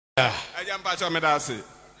Ajampa chomedase.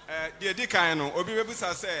 The Dican, Obi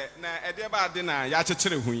Bebusa say, na Edeba dinner,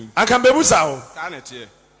 Yachiri Hui. I can Bebusa. Sanity.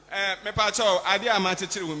 Me pacho, Adia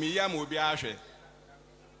Machiri Humi, Yamu Biashe.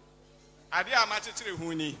 Adia Machiri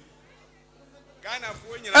Huni. Ghana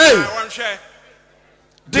for one share.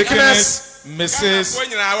 Dickness, Mrs.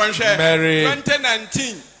 Mary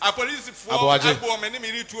 2019. A police for many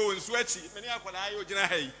military and sweaty. Many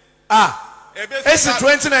it's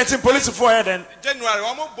 2019 police for head and January.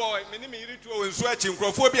 One boy, many military and sweaty.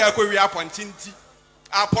 Crophobia could be upon Chinti.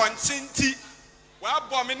 Upon Chinti. Well,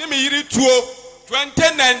 bomb many military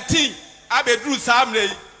 2019. Abedru Samley.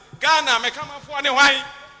 Ghana may come up for any wine.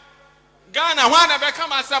 Ghana, one ever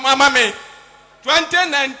come as a mamma.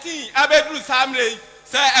 2019. Abedru Samley.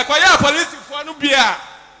 Say, acquire police for no beer.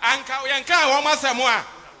 Anka Yanka, Wama Samoa.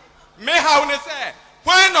 May how they say,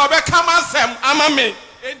 why not become a Sam Amame?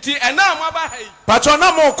 And now, Mabai.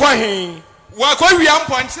 Patrona more quahin. What we am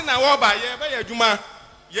pointing a waba, ye Juma,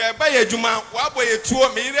 ye by a Juma, Wabo, a tour,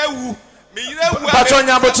 Mirewu,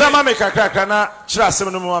 Patronia, but Chama make a crackana,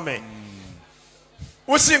 Chasam no Mame.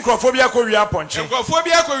 What's in Crophobia Korea Ponching?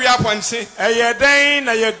 Crophobia Korea Ponching. A year day,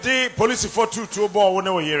 a year day, police for two ball,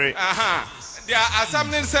 no hearing. Aha. There are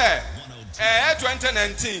something say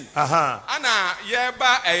 2019. Anna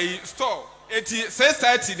yeba a store. It is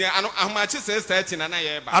 6:30 there. How much is 6:30? Anna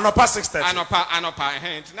yeba. Anopa 6:30. Anopa.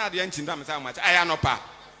 Hint. Now the engine damn how much. I anopa.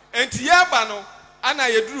 And yeba no. Anna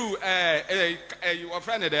you drew your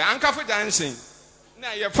friend there. Anka for dancing.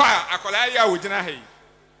 Now you fire. Akolaya wujina hey.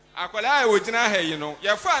 Akolaya wujina hey. You know.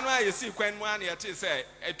 You fire no. You see when one you say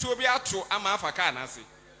a two be out to amafa kanasi.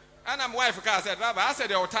 And I'm wife car said, Rabba. I said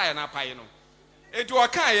they were tired na pay no. It was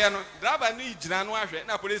kind of Draba needs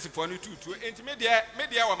na police for you too. Media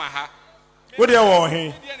Wamaha. What do you want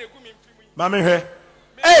him? Mammy, hey!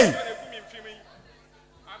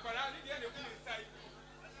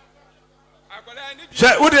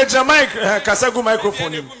 Would the Jamaica Casago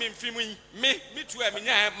microphone? Me too,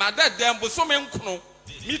 my dad damn was so many.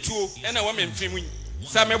 Me too, and a woman filming.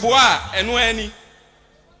 Sameboa and Wenny.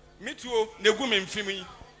 Me too, the woman filming.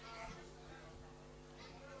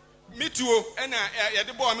 Me too, and I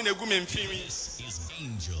the boy in a woman filming.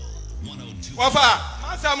 Wafa,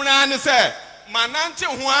 Masamran said, Manante,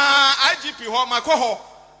 IGP, Macoho,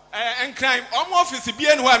 and crime, office, be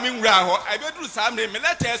and one mean Raho. I go do some name,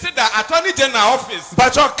 let us say that Attorney General office.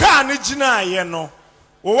 But your car, Nijina, you know.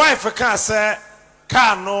 Wife, can say,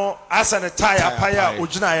 car no, as an attire, Paya,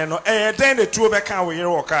 Ujina, no, then the two back can we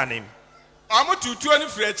hear car name. I'm to 20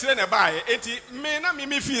 French, and buy it, may not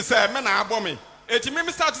me feel, sir, man, I bomb me. It made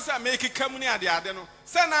me start to make it come near the Adeno.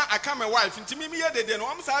 Sana, I come a wife, and to me, they didn't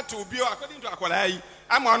want to be according to Aqualai.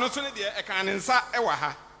 I'm honestly there, a can in Sa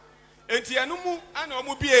Ewaha. Etianumu, and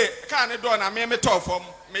Omubie, can a don, I may me talk from,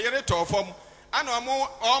 may a talk from, and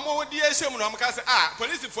almost dear Shaman,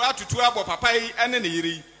 police for to 12 or papai and an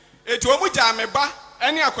eerie. It Omuja me ba,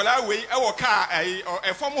 any Aquala way, our car,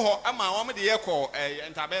 a form of a mamma the echo,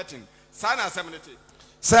 a Tibetan. Sana 70.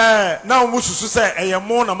 Sir, now Musu say, a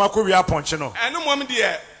more Namakuria Ponchino. And no moment,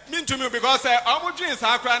 dear, mean to me because I'm dreams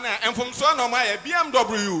are crying, and from son of my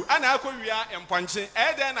BMW, and Akuria and Ponching,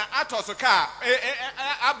 and then Atos a car,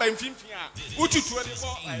 Abba Fimpia, which is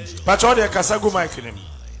 24. But all the Casago Michael.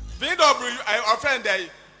 BMW, I offend a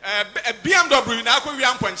BMW,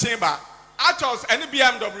 Nakuria Ponchimba, Atos, any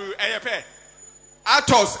BMW, a pair.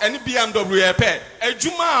 Atos, any BMW, a pair. A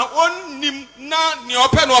Juma, one nim, na,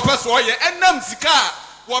 neopen or persuade, and Namsika.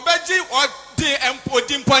 Wabaji or the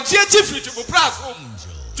important Ponchia chief to Praso.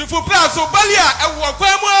 To Praso, Balia, and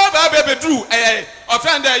Wapamo, Baby Drew, a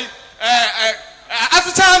offender,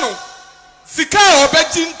 Asitano, Sika or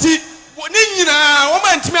Betinti, Nina,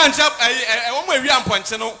 woman to man shop, a woman young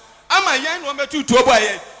Ponchano. I'm a young woman to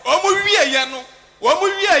obey. Omuria Yano,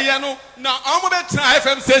 Omuria Yano, now I'm about to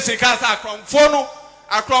FM station Casa Cromfono,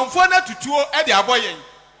 a Cromfona to two at the Aboying.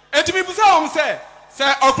 And to me, say. Say,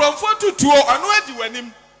 Ocronfo to two, and where do you win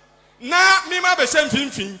him? Na Mima Beshem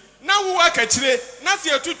Finfin, now we work at Chile,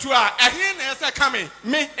 Nasia Tutua, a hin as a coming,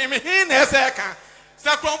 me, and hin as a can.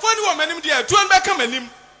 Sacronfo, woman, dear, two and back come him.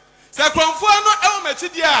 Sacronfo, no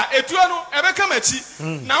elmatia, a tuano, ever come at you.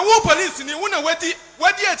 Now, who police in the winner, what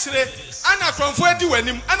dear Chile, and a Cronfo do win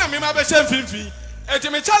him, and a Mima Beshem Finfin. And to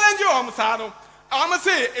me challenge you, Omsano. I must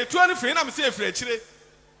say, a 20 I'm safe for Chile.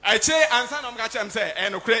 I say, and son of Gacham say,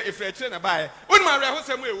 and okay, if I train a buy, when my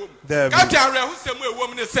rehearsal woman, Captain Rehearsal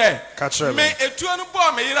woman say, catch me a 20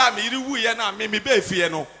 bomb, me, and me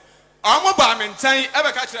Bayfiano. I'm a barman saying,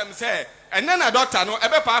 ever catch them say, and then a doctor no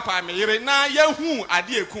ever papa me, na yahu, a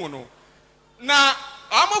dear kuno. Now,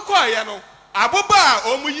 I'm a quiano, a boba,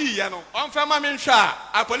 Omuyi, yano, on Famamin Sha,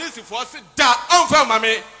 a police force, da, on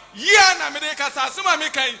Famame, Yeah, na me de kasa asema me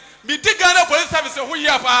kan. Me di Ghana police service ho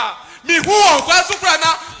yia pa. Me hu on kwa so kura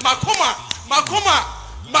na makoma.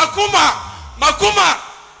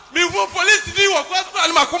 Me hu police ni wo kwa so kura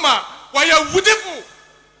na makoma. Why you woodful?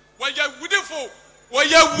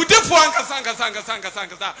 Ankasa.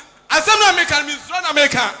 Asema me kan me so na me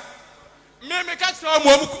kan. Me catch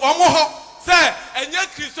omo ho. Say enye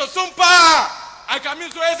Kristo sumpa. Aka me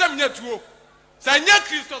so esem nyetuo. Say enye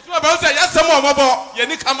Kristo so ba say yasem omobo ye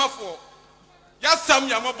ni kamafo. Yasem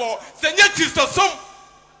yamobo. Say enye Kristo sum.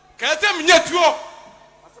 Ka esem nyetuo.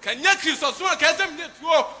 Ka enye Kristo sum ka esem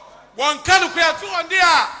nyetuo. Won kan ko ya to on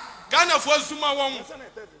dia. Ghana fo suma won.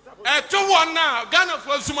 Eto won na Ghana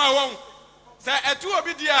fo suma won. Say eto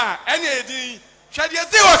obi dia enye edin. Hwede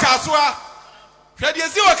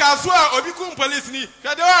ezi wo kasua obi kum police ni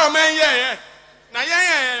hwede wa man ye na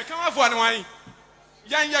ye kamafo ne wan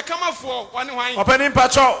ye kamafo wane wan opening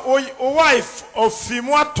pacho o wife of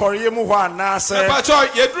fimu atoriye mu ho anase pacho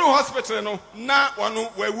ye dru hospital no na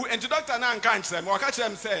wono wawu enti doctor na nka nkyerem o ka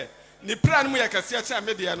kyerem say ni plan mu ye kase a kyerem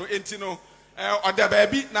media no enti no oda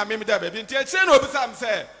baabi na me da baabi enti e kyerem na obi sam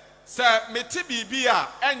say meti bibi a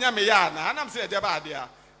enya me ya na anam say de ba ade a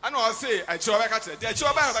ana o say a kyerem ka kyerem de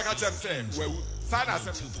kyerem ba ka kyerem say wawu sana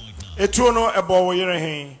asem etuo no ebo wo yere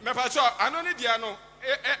hen me pacho ano ne dia no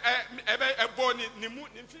ebo ni mu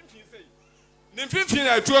ni mfimfin sei ni mfimfin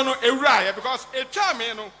na etuo no ewura ya because etwa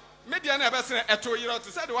me no media na ebe se eto yiro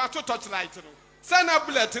to say the wa to touch light no sana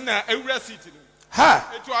bullet na ewura seat no ha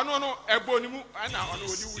etu ano no ebo ni mu na ono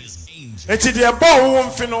oni wu eti de ebo wo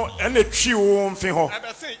mfi no na twi wo mfi ho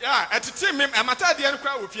ebe se ya etete me matade no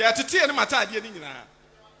kwa wo fie etete ne matade ni nyina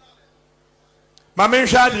ma me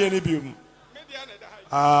hwa de ni biom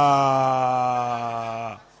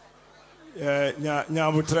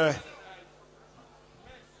nyabutre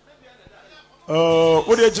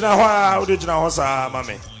wo de gina ho sa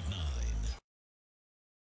mame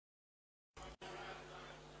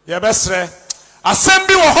ye besre asem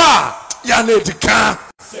bi wo ho a ya na edika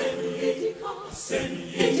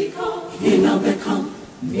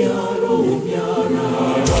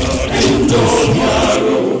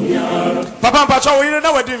papa mpacho wo yire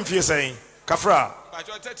na wadi mfie sen kafra I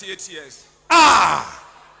 38 years.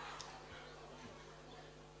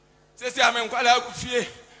 Sesi a menkwala agufie,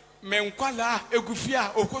 menkwala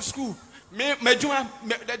egufia oko school. Me medjuma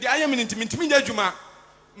de ayem ntimi nya djuma.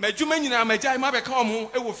 Medjuma nyina magya ma beka omo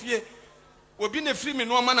ewo fie. Obi na free me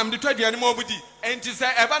no ma na mde twaduane ma obudi. Enti se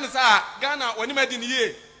eba ne sa Ghana woni madi ne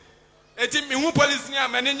ye. Eti me hu police ni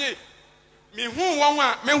amenenye. Me hu won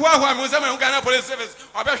a me hu ahwa me se me hu Ghana police service.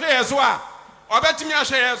 Obehwe yeso a. Obetimi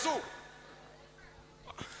ahwe yeso.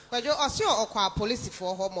 Kwajo osio okwa police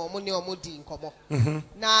for ho mo ni omudi nkomo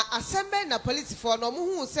na asembe na police for no mo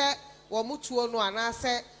hu se wo mutuo no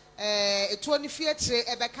anase etuo ni fie kire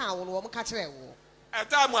ebeka awo no wo ka kire wo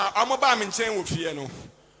etamu a omo ba me nchen wo fie no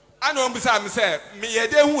ana ombisa me se me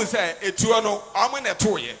yede hu se etuo no omo na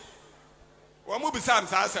toye wo mo bisa me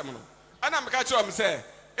sa asem no ana me ka kire me se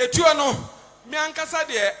etuo no me ankasa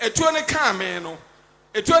de etuo ne ka me no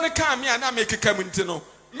etuo ne ka me ana me keka mu nti no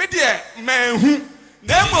me de manhu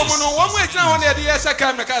na momo no wo mo egyina ho na de yesa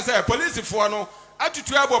kam na ka say police fo no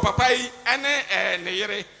atutu abo papa yi ene ne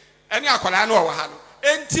yere ene akwala na wo ha no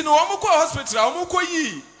enti no wo mo ko hospital wo mo ko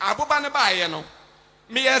yi aboba ne baaye no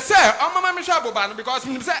me yese o mama me hwa aboba no because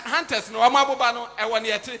me say hunters no wo mo aboba no e won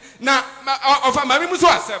yete na ofa mami mu so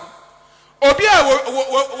asem obi a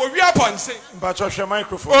wo wi aponse ba cho hwe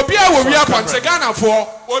microphone obi a wo wi aponse Ghana fo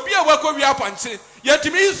obi a wo ko wi aponse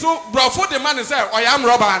yetimi so brofo de man say oyam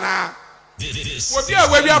roba na obi a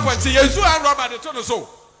we aponte yesu an Robert to no so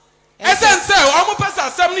esen say omo pesa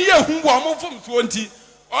asem ne yehu bo omo fom so nti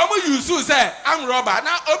omo yusu say am Robert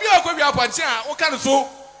na obi a ko wi aponte a wo kan so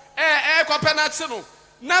ko penalty no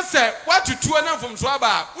na say watutuo na fom so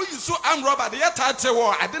aba wo yusu am Robert ye tate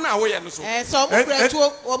wo ade na wo ye no so so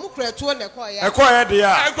omo kratuo ne ko ya de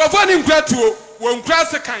ya grofo ni kratuo wo nkra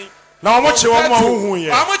se kan na omo che wo mo hu ye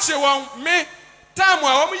omo che wo me time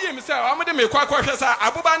wa omo yim say omo de me kwa hwe say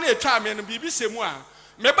aboba na etwa me no bibi semu a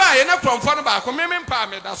me ba ye na kromfo no ba ko me mpa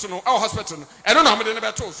me da so no e hospital no e no na omo de ne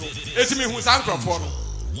beto so etimi hu san kromfo no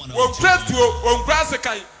wo kratuo wo nkra se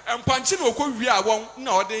kan empanchi na okọ wi a won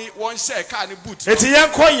na ode won share car ne boot eti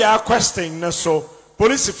yenko ya question na so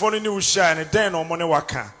police for ni wo share ne den omo ne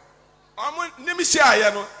waka omo ni mi share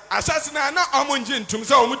ye no asase na omo nje ntum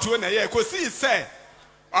say omo tuo na ye ko si say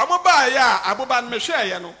omo ba ya aboba no me hwe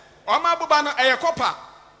ye no omo aboba no kopa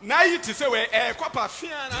na yi ti say we kopa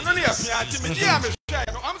fia na no ne ya fia ti me dia me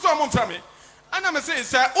hwe no omo so omo mfa me ana me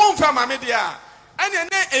say o mfa ma me dia ane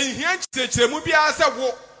ne ehia kyeremu bia say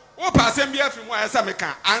wo pasem bia fi mu ayesa me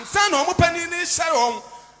ka ansa na omo pani ni share on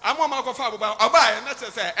I'm on my coffee about Abba, and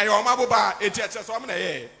that's say, and your Mabuba, it's just one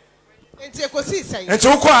day. It's a cosi say. And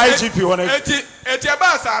so call IGP on it. It's a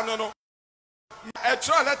bass, I don't know. A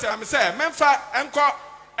trial letter, I'm saying, Memphis, and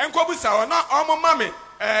Kobusa, not all mammy,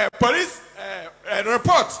 police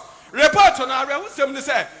report on our Wilson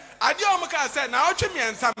say. I do almost say now, Chimney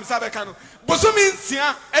and some Sabacano. Bosumi,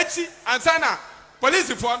 Sia, Etty, and Sana,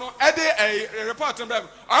 police for no, a report on them.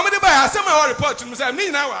 I'm going to buy a similar report to Mr.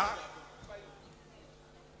 Nina.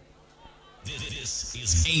 This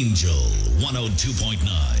is Angel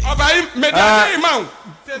 102.9. Oh, by Medina Mount.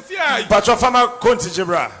 But your farmer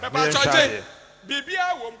Contijibra.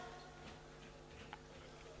 Bibia wom.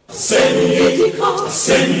 Senietical,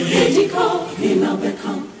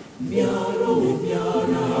 Hinabekam, Miaro,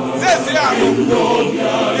 Says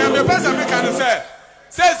the person can say,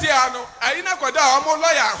 says Yano, I know what I'm a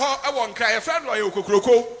lawyer, I won't cry a friend lawyer,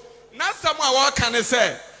 Kukroko. Not someone what can I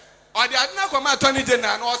say? Or the Adnakoma Attorney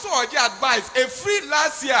General, and also I advice a free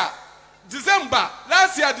last year, December,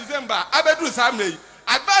 Abedu Samley,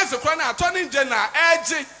 advice of Attorney General,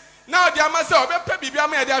 Edgy. Now the Amasa, Baby, I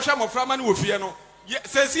made a sham of Framan Wufiano.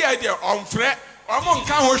 Says the idea on Fred, or Mon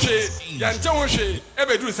Kahoshi, Yantoshi,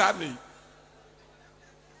 Abedu Samley.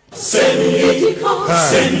 Senietical,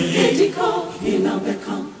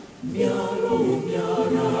 Hinabekam, Miaro,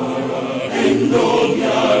 Miaro.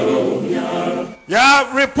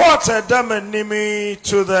 Yeah, reported Damanimi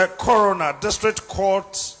to the Coroner District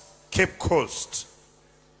Court, Cape Coast.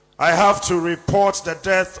 I have to report the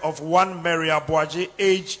death of one Mary Abuaji,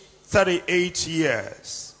 aged 38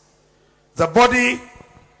 years. The body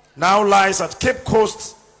now lies at Cape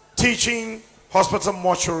Coast Teaching Hospital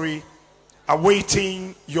mortuary,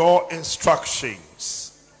 awaiting your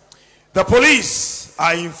instructions. The police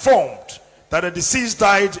are informed that the deceased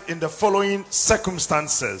died in the following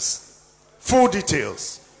circumstances. Full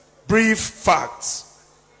details, brief facts.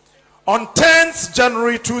 On 10th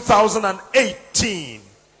January 2018,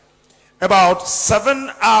 about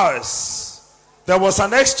 7 hours, there was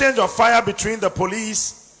an exchange of fire between the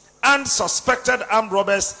police and suspected armed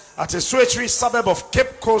robbers at a Swetri suburb of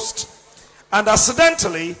Cape Coast, and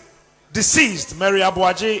accidentally, deceased Mary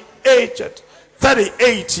Abuaji, aged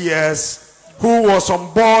 38 years, who was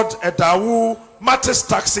on board a Dawu Matis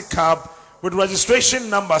taxi cab with registration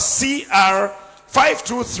number CR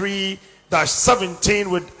 523-17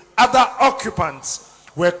 with other occupants,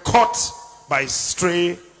 were caught by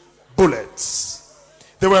stray bullets.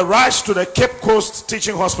 They were rushed to the Cape Coast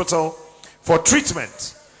Teaching Hospital for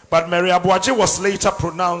treatment, but Mary Abuaji was later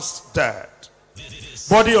pronounced dead.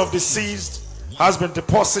 Body of deceased has been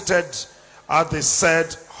deposited at the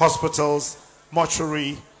said hospital's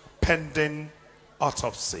mortuary pending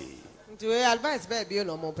autopsy. Do you advise baby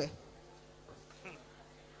no more?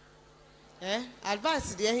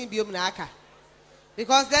 Advance the Himbium Naka.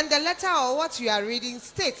 Because then the letter or what you are reading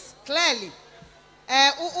states clearly.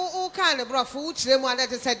 Kind of bro, for which them one that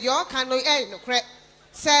said, your canoe, no crack,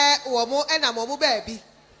 say, or more and a momo baby,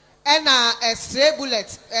 and a stray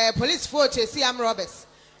bullet, police force, see, I'm robbers,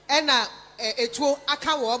 and a two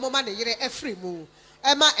akawo money, a free move.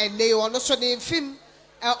 Emma and they were not so named film,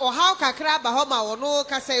 or how Kakraba Homa or no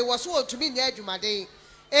Kase was what to be near Jumade.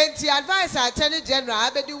 And the advice Attorney General,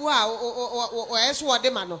 Abedu or Eswa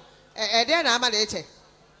Demano, then I'm a later.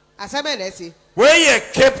 As I may say, where a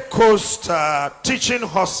Cape Coast Teaching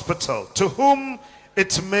Hospital, to whom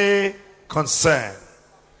it may concern.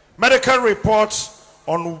 Medical report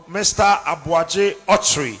on Mr. Abuaji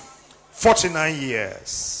Ochri, 49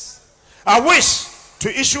 years. I wish to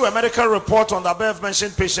issue a medical report on the above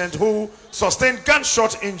mentioned patient who sustained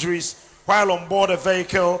gunshot injuries while on board a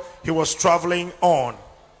vehicle he was traveling on.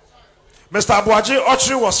 Mr. Abuaji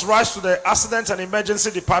Ochri was rushed to the Accident and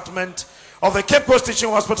Emergency Department of the Cape Coast Teaching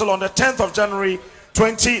Hospital on the 10th of January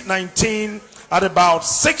 2019 at about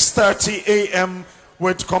 6:30 a.m.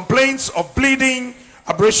 with complaints of bleeding,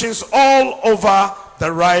 abrasions all over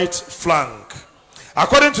the right flank.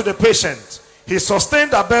 According to the patient, he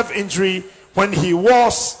sustained above injury when he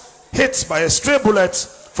was hit by a stray bullet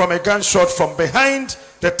from a gunshot from behind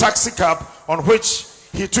the taxi cab on which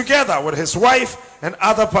he, together with his wife and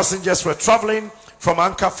other passengers, were traveling from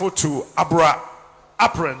Ankafo to Abra.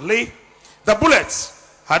 Apparently, the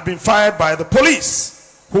bullets had been fired by the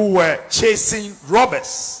police who were chasing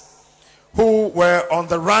robbers who were on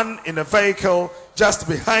the run in a vehicle just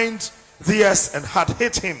behind theirs and had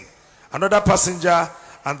hit him, another passenger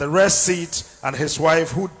and the rear seat, and his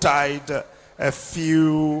wife, who died a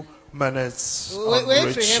few minutes on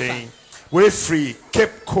reaching Wayfree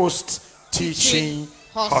Cape Coast Teaching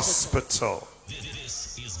Hospital.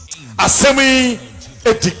 Asemi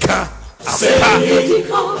Edika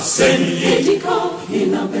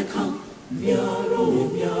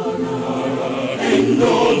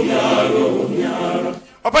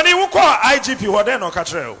Opani wo call IGP what then o ka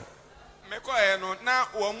kire o. Me call e no na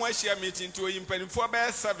wo mo ahia meeting to yimpanifo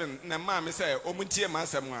be 7 na ma me say o muntie ma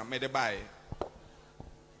asem a me de bae.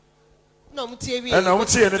 No mutie wi. Na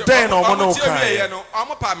mutie ne den na o mo no kai. No o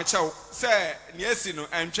mo pa me chew say ne asi no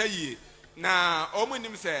antwa yie. Na o mo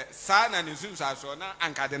nim say sa na ne sunsa so na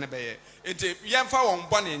ankade ne beye. Enti yemfa won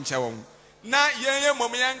bone nche won. Na yenye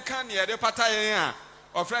mom yenka ne de pata yen a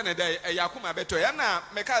ofre ne dey yakuma beto ya na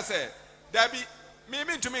me ka say dabi me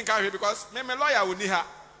ntumi nka hwe because me lawyer woni ha.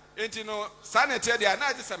 Enti no sa na tie dia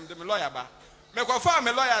na gisem de me lawyer ba. Me ko fa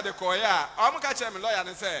me lawyer de ko ya o mo ka che me lawyer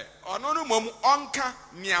ne say ono no mom onka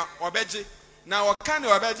nia obeje na o ka ne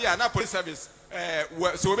obeje a na police service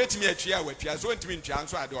so obetimi atwia watwia so ntimi ntwia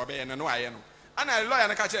nso ade obeye no aye no ana lawyer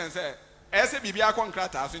ne ka che say ese bibia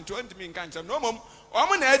contract aso nti ntimi nka nche no mom o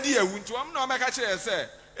mo na adi ewu nti o mo na o me ka che say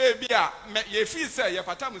e bia ye fi say ye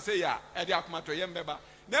patam say ya e de akomato ye mbeba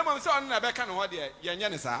na mom say on na be ka no ho de ye nye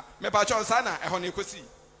ne sa me pa cho sa na e ho ne kosi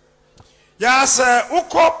Yes,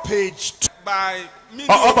 uko page by me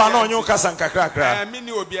oba no onyo kasa nkakrakra.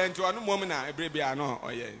 Me obi enti ono mom na ebrebia no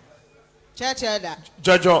oye Church elder.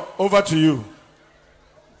 Jojo, over to you.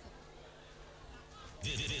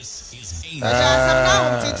 This is Angel.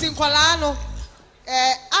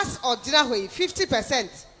 As ordinary way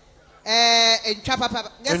 50%. I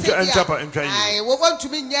want to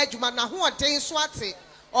be near Jumana who are taking swati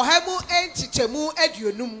or Hamu and Chichemu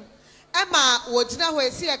Edunum. Emma ordinary way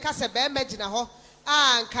see a cassa bear medina ho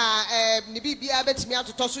and Nibi abet me out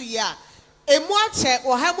to Tosu ya. A moache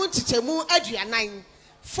or Hamu Chichemu Edria 9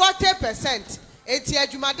 40%. Eti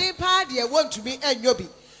Jumade party want to be and yobi.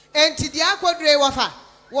 And to the aquadre wafa.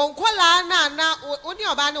 Won't call na only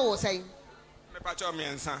Obano was saying. Me pacho me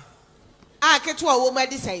ensa. I get to a woman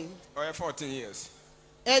the same. Oh, 14 years.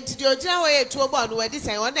 And to the original way to a one where this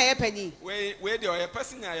and 1 penny. Where the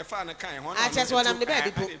person I found a kind one. I just want the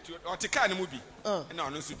baby or to can movie. No,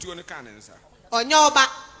 no, so 2 on the cannon, sir. On your back.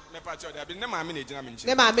 Me pacho, there be no minute.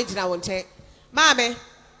 The mammy, I won't take. Mammy,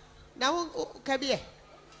 now can be.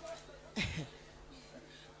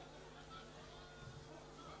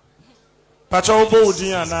 Pacho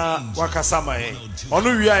bodi na wakasama e.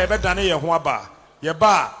 Onu wi a ye bedane ye ho aba. Ye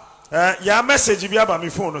ba ya message bi aba mi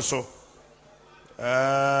phone so.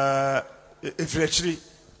 Efrechiri.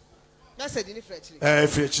 Message ni frechiri.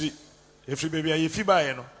 Efrechiri. Efri baby ye fi ba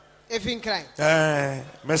ye no. Efin cry.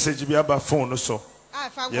 Message bi aba phone so.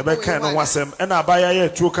 Ye be kan no wasem e na abaya ye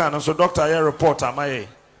tuo kan so doctor ye report amaye.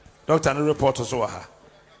 Doctor no report so ha.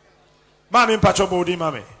 Mami pacho bodi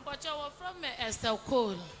mami. Pacho from Esther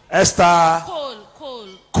Cole. Esther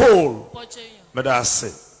Cole.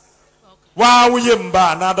 Medase. Wow,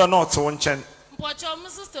 yimba nada not so chen. Pacho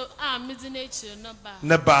Mrs. Midnature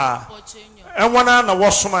Neba. And one na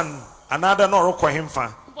wasman another not require him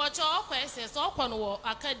fan. Pacho says open war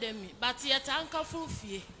academy, but yet anchor full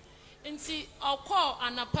fee. Nti okọ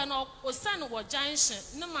anapano osan wo junction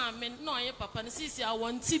ne maame no ye papa ne sisi a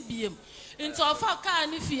won tibiem nti ofa car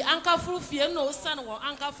ne fi ankafuru fie no osan wo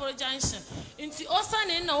ankafuru junction nti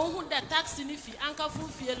osan na wo hu da taxi ne fi ankafuru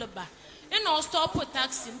fie leba e no stop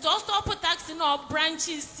taxi nti stop taxi no branch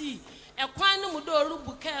C e kwan no mu do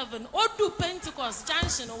rubu Kevin odu Pentecost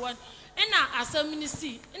junction won e na asam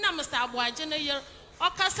C e na Mr. Abuaje ne yer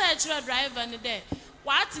okasa e kire driver ne there.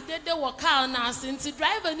 What did the worker now since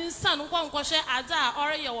driver in son one question ada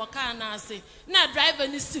or your worker now say na driver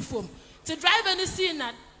in sifum to drive any scene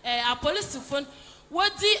at a police phone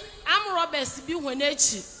what the am robbers be when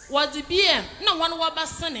what the BM no one waba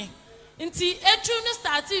sunny inti etu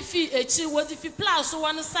started fee echi what if you plus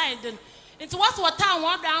one side into what town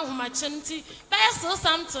one down who much empty by so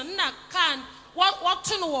something na can what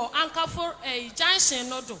to know anchor for a junction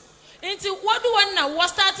no do into what do one now what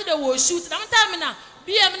started the war shoot time now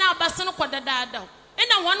BM na basen kwa dada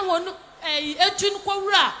ena one ejun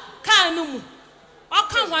kwura kan no mu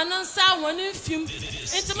oka wan nsa wan mfim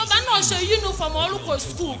enti mo ba na o hye uniform all ko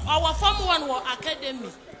school our form 1 wo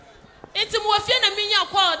academy enti mo afie na minya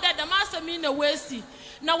kwa dada master mi na wesi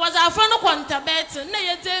na was afa no kwanta bet na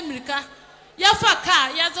ye de America ya fa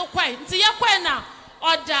car ya zo kwai enti ya kwai na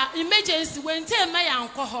order emergency when te ma ya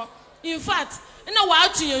nko in fact na wa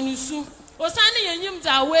atu yanusu osane yenyim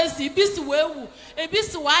za wesi bisi wewu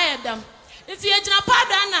ebisi waayedam iti yegina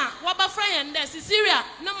pada na wabafra yende Syria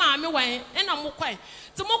na maame wan na mokwai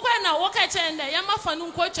ti mokwai na woka chende ya mafa nu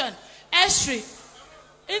nkochan estri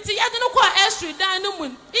iti yadino kwa estri dan no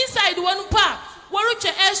mun inside one pa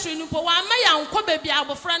woruche estri nu po wa ma ya nkọ bebi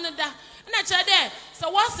abofra no da na che de So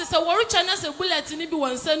what's this? So what channels a bullet in be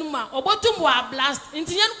one cinema or bottom wa blast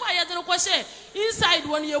into yen quiet and question inside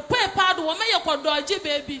when you pay part one may you call dodgy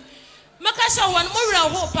baby. Makasha one more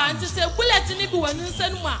hope and to say bullet in be one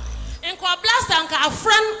cinema. And call blast and a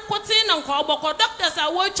friend put in and call doctors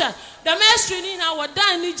are watcher. The master in our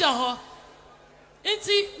dine nijaho.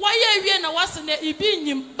 Inti why you na was in the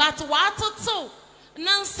ibinim, but what so?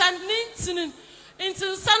 Nan san nintin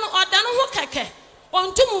into son or dan hookake.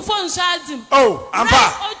 On two phone shards. Oh,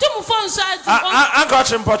 Ampa. On two phone shards. I got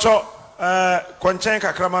him, Pacho.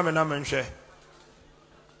 Conchenka Krama Menamenche.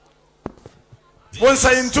 Once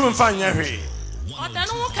I in two and find Yahweh. Or dan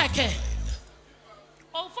hookake.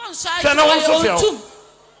 On phone shards. Can I also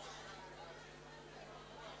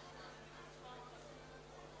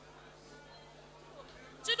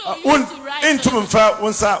into Mfa,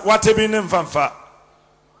 once what have been in Fanfa.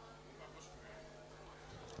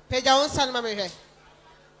 Peja on San Mammy.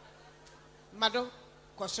 Madam,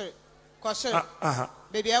 Cosser,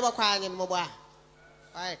 baby, I was crying in Moba.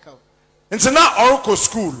 I come. It's not Oracle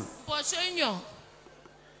School. Porcino.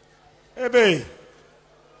 Ebe.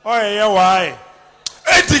 Oh, yeah, why?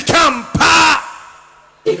 Eti Campa.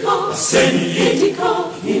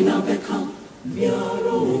 Etika hina bekam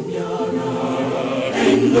miaro miara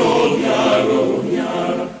endo miaro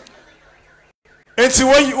miara. Eti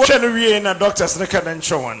when you can we in a doctor's record and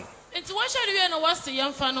show one. It's what shall we know what's the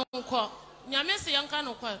young fan on call? Yamis the young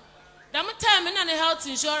canoe call. Damn time in a health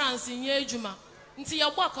insurance in Yejuma. Until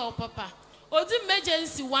your walk out, papa. Or the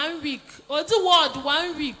emergency 1 week, or the ward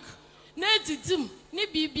 1 week. Ned dim, ni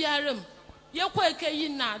BBRM. Your quake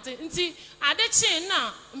in that. Until I did chain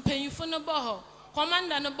now and pay you for the boho.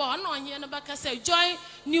 Commander and a bar, no one yen back said, join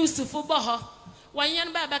news to football. 1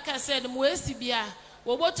 yen back said, Mwesibia.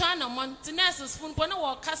 What time a month, Nurses spoon pon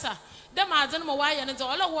a casa. Them I don't know why and it's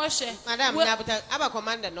all a wash. Madam, I'm a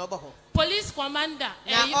commander, no boho. Police commander,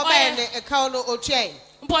 and obey a count or chain.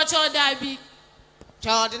 Pocho Dabi.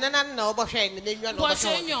 Jordan and no Boshen, the name of Pocho,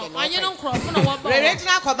 I don't cross.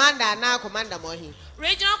 Regional commander, now Commander Mohi.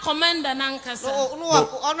 Regional commander, Nancas.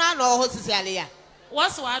 No, Hosialia.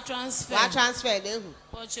 What's what transfer? What transfer?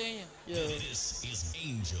 Pocho. This is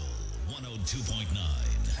Angel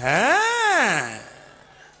 102.9. Ah.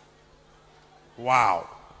 Wow.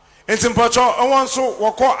 It's important. I want so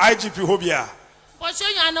what call IGP Hobia. Pocho,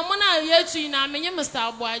 and a mona yet to in a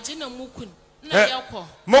Mr. Boyajin and Mukun.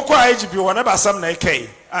 Moko IGP whenever some I K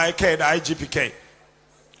the IGPK.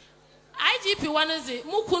 IGP one is it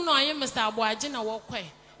Mukun or Mr. Boyajin a walkway.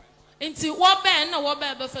 Into what band or what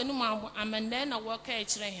better for no and then a work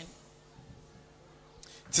at Rain.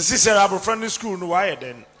 To see Sarah friendly school no wire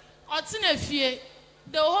then. Fear.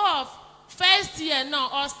 The whole of first year now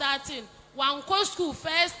all starting. One co school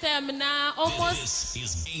first term now almost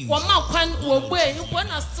 1 month when way you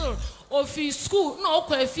wanna still of his school no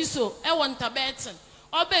coefiso I want a better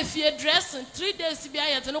or be fear dressing 3 days to be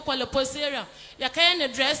at no quality post area you can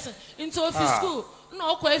dressing into office school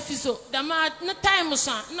no coefiso the man no time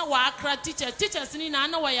no work teachers in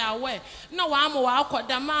no way away no I'm walk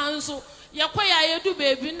the man so you do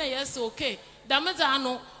baby yes okay the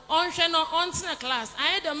man on the class. I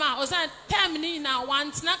had a man was at 10 minutes now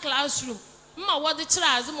once in a classroom. Ma what the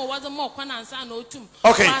child was a more conance and no tomb.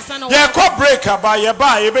 Okay, yeah, call breaker by your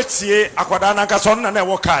buy a bit see Aquadana Casson and I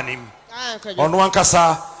walk on him. On one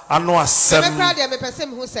casa, and no seven. I'm a person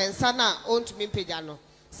who sends Sana own to me Pijano.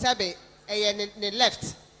 Sabe, a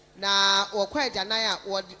left. Now, or quite Janaya,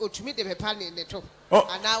 what to meet the paper in the top.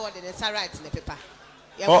 And now what the Sarite in the paper.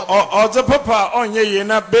 Or the papa on ye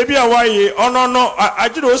na baby away. Oh no, I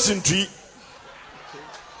did also tree.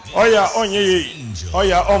 Oh yeah, on ye. Oh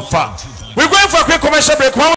yeah, on far. We're going for a quick commercial break.